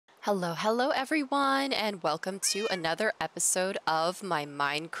Hello everyone, and welcome to another episode of my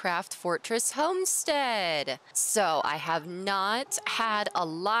Minecraft Fortress Homestead. So I have not had a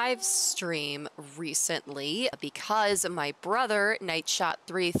live stream recently because my brother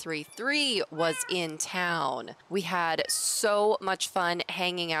Nightshot333 was in town. We had so much fun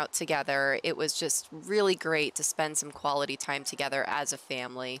hanging out together. It was just really great to spend some quality time together as a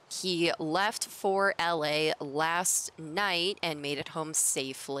family. He left for LA last night and made it home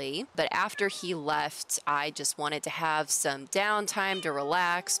safely. But after he left, I just wanted to have some downtime to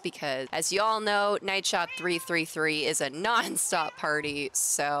relax because, as you all know, Nightshot333 is a non-stop party,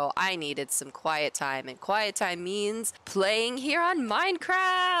 so I needed some quiet time, and quiet time means playing here on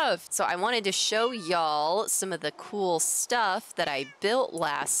Minecraft! So I wanted to show y'all some of the cool stuff that I built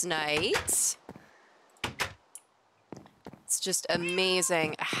last night. It's just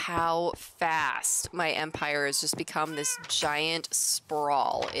amazing how fast my empire has just become this giant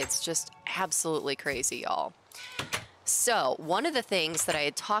sprawl. It's just absolutely crazy, y'all. So one of the things that I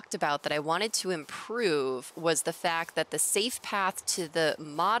had talked about that I wanted to improve was the fact that the safe path to the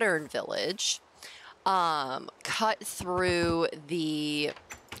modern village cut through the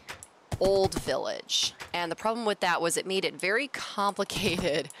old village. And the problem with that was it made it very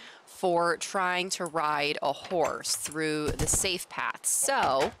complicated for trying to ride a horse through the safe path.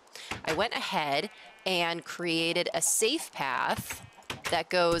 So I went ahead and created a safe path that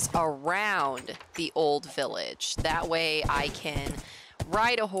goes around the old village. That way I can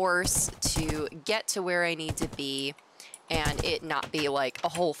ride a horse to get to where I need to be and it not be like a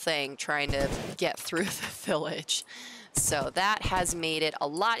whole thing trying to get through the village. So that has made it a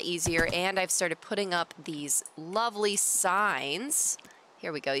lot easier, and I've started putting up these lovely signs.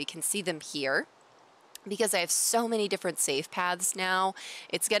 Here we go, you can see them here. Because I have so many different safe paths now,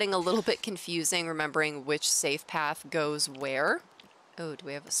 it's getting a little bit confusing remembering which safe path goes where. Oh, do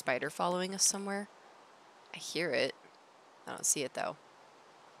we have a spider following us somewhere? I hear it. I don't see it though.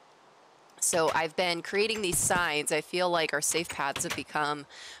 So I've been creating these signs. I feel like our safe paths have become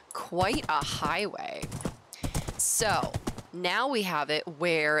quite a highway. So now we have it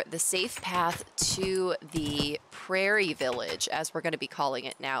where the safe path to the prairie village, as we're going to be calling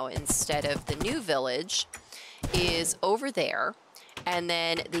it now instead of the new village, is over there. And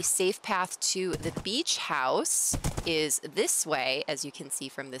then the safe path to the beach house is this way, as you can see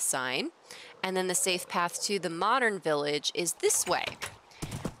from this sign. And then the safe path to the modern village is this way.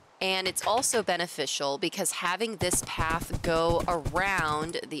 And it's also beneficial because having this path go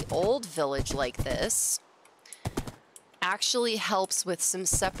around the old village like this actually helps with some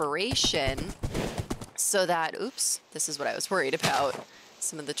separation so that, oops, this is what I was worried about.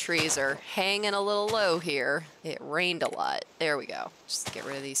 Some of the trees are hanging a little low here. It rained a lot. There we go. Just get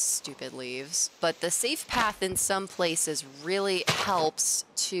rid of these stupid leaves. But the safe path in some places really helps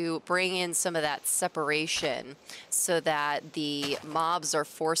to bring in some of that separation so that the mobs are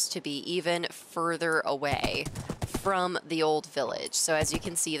forced to be even further away from the old village. So as you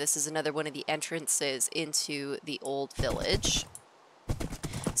can see, this is another one of the entrances into the old village.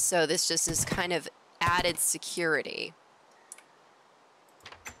 So this just is kind of added security.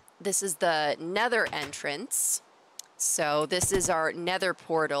 This is the nether entrance. So this is our nether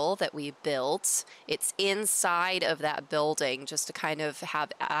portal that we built. It's inside of that building just to kind of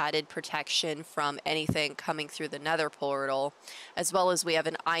have added protection from anything coming through the nether portal, as well as we have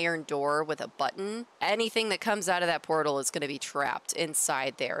an iron door with a button. Anything that comes out of that portal is going to be trapped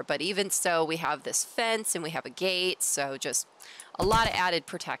inside there. But even so, we have this fence and we have a gate, so just a lot of added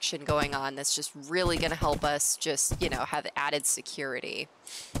protection going on that's just really going to help us just, you know, have added security.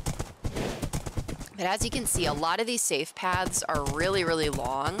 But as you can see, a lot of these safe paths are really, really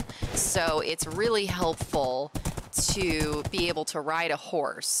long, so it's really helpful to be able to ride a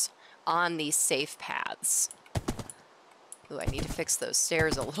horse on these safe paths. Ooh, I need to fix those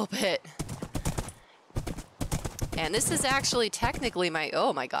stairs a little bit. And this is actually technically my,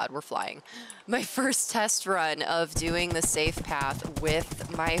 oh my god, we're flying, my first test run of doing the safe path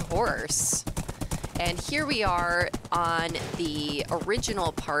with my horse. And here we are on the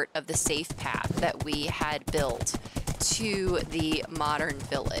original part of the safe path that we had built to the modern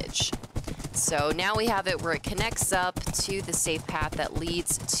village. So now we have it where it connects up to the safe path that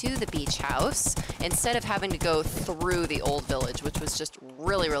leads to the beach house instead of having to go through the old village, which was just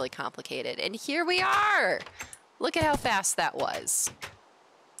really, really complicated. And here we are! Look at how fast that was.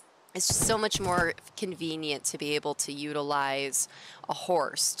 It's just so much more convenient to be able to utilize a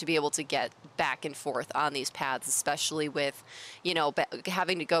horse to be able to get back and forth on these paths, especially with, you know,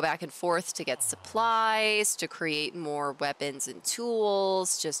 having to go back and forth to get supplies, to create more weapons and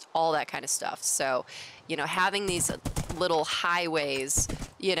tools, just all that kind of stuff. So, you know, having these little highways,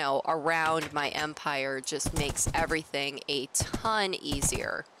 you know, around my empire just makes everything a ton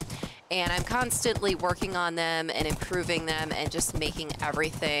easier. And I'm constantly working on them and improving them and just making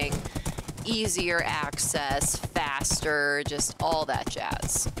everything easier access, faster, just all that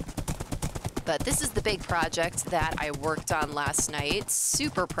jazz. But this is the big project that I worked on last night.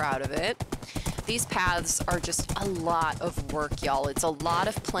 Super proud of it. These paths are just a lot of work, y'all. It's a lot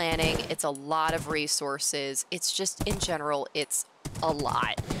of planning. It's a lot of resources. It's just, in general, it's a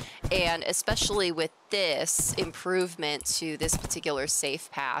lot. And especially with this improvement to this particular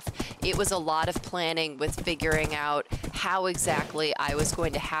safe path, it was a lot of planning with figuring out how exactly I was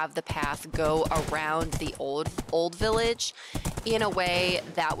going to have the path go around the old village in a way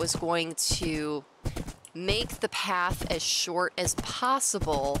that was going to make the path as short as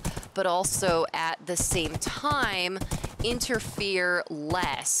possible, but also at the same time interfere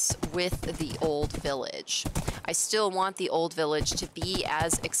less with the old village. I still want the old village to be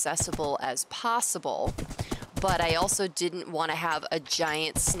as accessible as possible, but I also didn't want to have a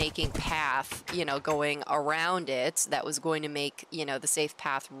giant snaking path, you know, going around it that was going to make, you know, the safe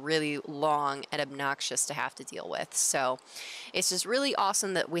path really long and obnoxious to have to deal with. So it's just really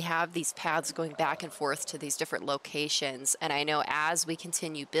awesome that we have these paths going back and forth to these different locations. And I know as we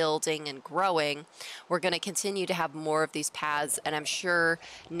continue building and growing, we're going to continue to have more of these paths. And I'm sure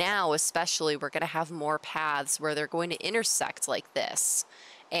now, especially, we're going to have more paths where they're going to intersect like this.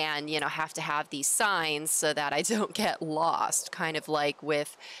 And, you know, have to have these signs so that I don't get lost, kind of like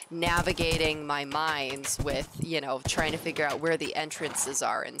with navigating my mines with, you know, trying to figure out where the entrances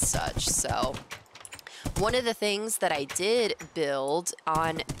are and such. So one of the things that I did build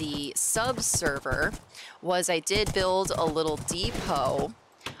on the sub server was I did build a little depot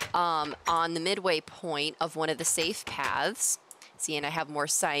on the midway point of one of the safe paths. See, and I have more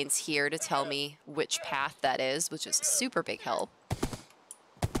signs here to tell me which path that is, which is a super big help.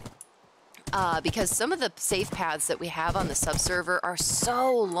 Because some of the safe paths that we have on the subserver are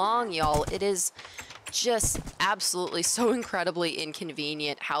so long, y'all. It is just absolutely so incredibly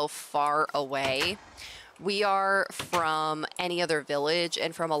inconvenient how far away we are from any other village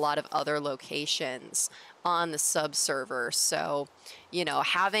and from a lot of other locations on the subserver. So, you know,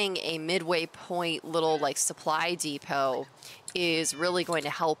 having a midway point little like supply depot is really going to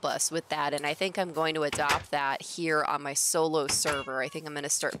help us with that. And I think I'm going to adopt that here on my solo server. I think I'm going to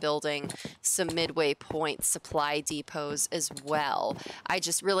start building some midway point supply depots as well. I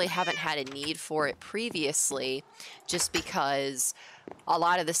just really haven't had a need for it previously, just because a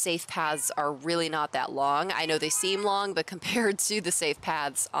lot of the safe paths are really not that long. I know they seem long, but compared to the safe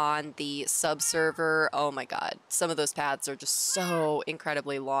paths on the subserver, oh my God, some of those paths are just so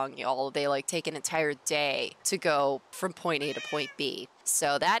incredibly long, y'all. They like take an entire day to go from point A to point B.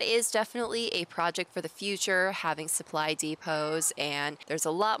 So that is definitely a project for the future, having supply depots, and there's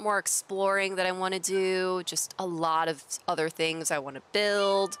a lot more exploring that I want to do, just a lot of other things I want to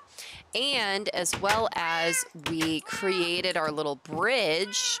build. And as well as we created our little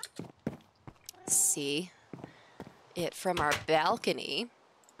bridge, see it from our balcony,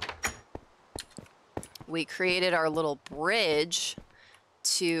 we created our little bridge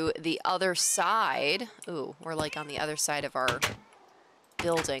to the other side. Ooh, we're like on the other side of our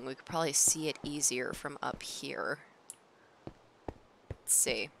building. We could probably see it easier from up here. Let's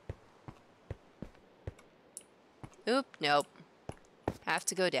see. Oop, nope. Have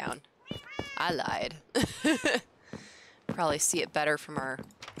to go down. I lied. Probably see it better from our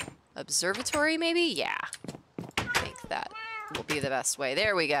observatory, maybe? Yeah. I think that will be the best way.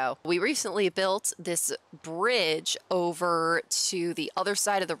 There we go. We recently built this bridge over to the other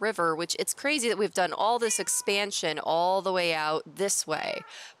side of the river, which it's crazy that we've done all this expansion all the way out this way,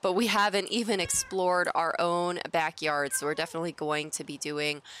 but we haven't even explored our own backyard. So we're definitely going to be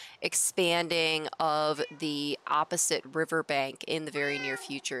doing expanding of the opposite riverbank in the very near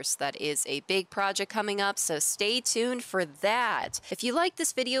future. So that is a big project coming up, so stay tuned for that. If you like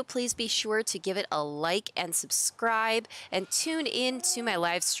this video, please be sure to give it a like and subscribe, and tune in to my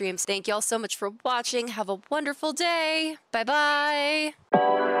live streams. Thank y'all so much for watching. Have a wonderful day. Bye-bye.